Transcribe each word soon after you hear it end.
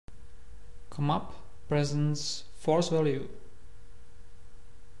ComAp presents force value.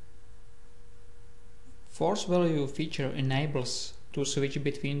 Force value feature enables to switch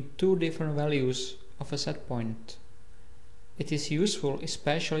between two different values of a set point. It is useful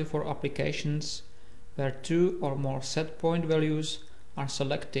especially for applications where two or more set point values are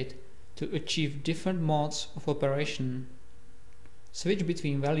selected to achieve different modes of operation. Switch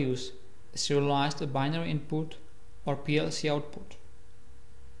between values is realized a binary input or PLC output.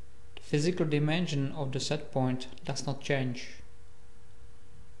 The physical dimension of the set point does not change.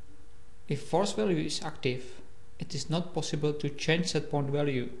 If force value is active, it is not possible to change set point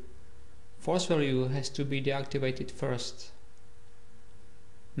value. Force value has to be deactivated first.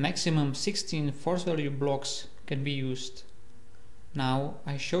 Maximum 16 force value blocks can be used. Now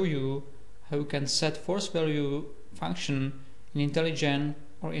I show you how you can set force value function in IntelliGen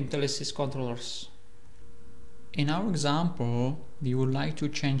or IntelliSys controllers. In our example, we would like to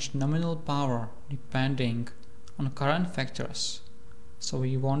change nominal power depending on current factors. So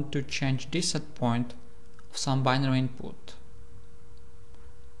we want to change this set point of some binary input.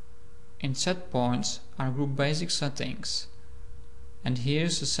 In set points are group basic settings, and here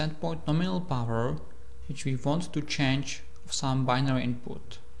is the set point nominal power which we want to change of some binary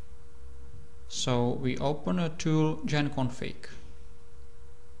input. So we open a tool genconfig.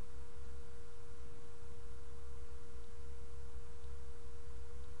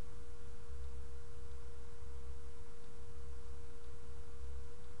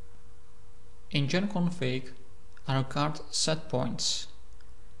 In genconfig are card set points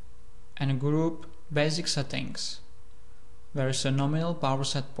and group basic settings. There is a nominal power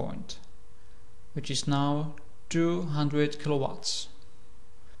set point, which is now 200 kilowatts,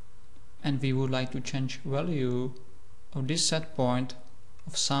 and we would like to change value of this set point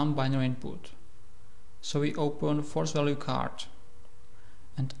of some binary input. So we open force value card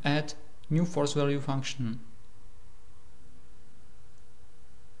and add new force value function.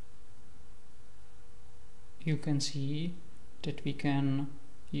 You can see that we can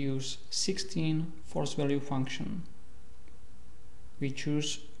use 16 force value function. We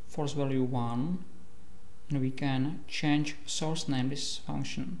choose force value 1 and we can change source name this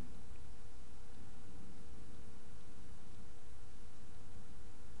function.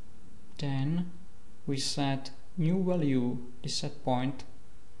 Then we set new value this set point,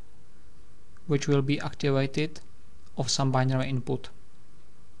 which will be activated of some binary input.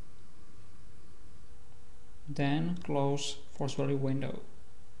 Then close force value window.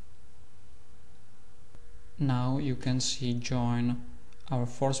 Now you can see join our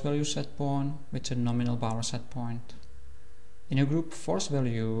force value set point with a nominal power set point. In a group force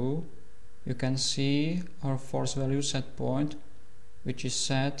value, you can see our force value set point, which is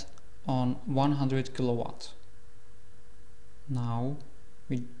set on 100 kilowatt. Now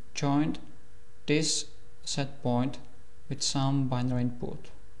we joined this set point with some binary input.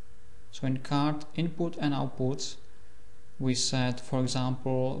 So in card input and outputs, we set, for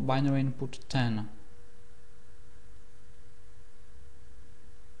example, binary input 10,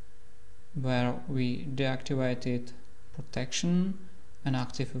 where we deactivated protection and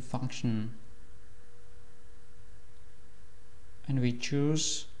active a function, and we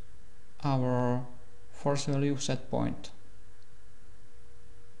choose our force value set point,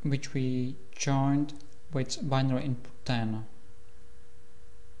 which we joined with binary input 10.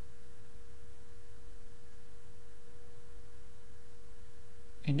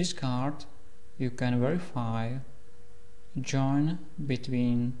 In this card, you can verify join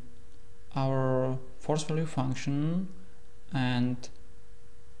between our force value function and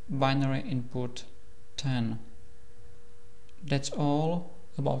binary input 10. That's all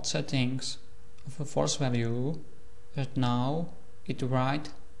about settings of a force value that now it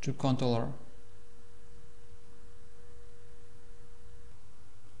write to controller.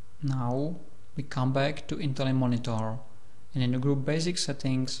 Now we come back to IntelliMonitor, and in the group basic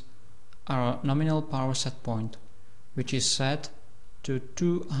settings are a nominal power set point, which is set to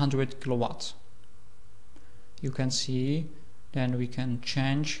 200 kilowatts. You can see then we can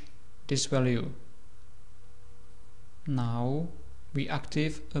change this value. Now we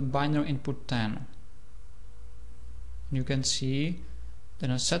active a binary input 10. You can see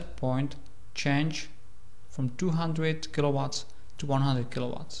then a set point change from 200 kilowatts to 100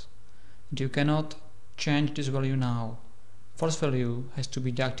 kilowatts. And you cannot change this value now. Force value has to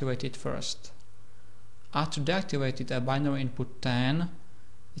be deactivated first. After deactivated a binary input 10,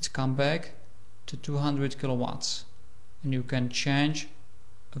 it's come back to 200 kilowatts, and you can change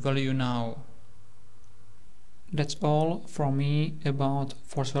a value now. That's all from me about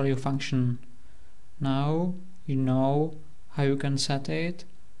force value function. Now you know how you can set it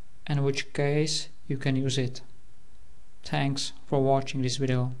and in which case you can use it. Thanks for watching this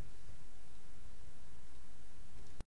video.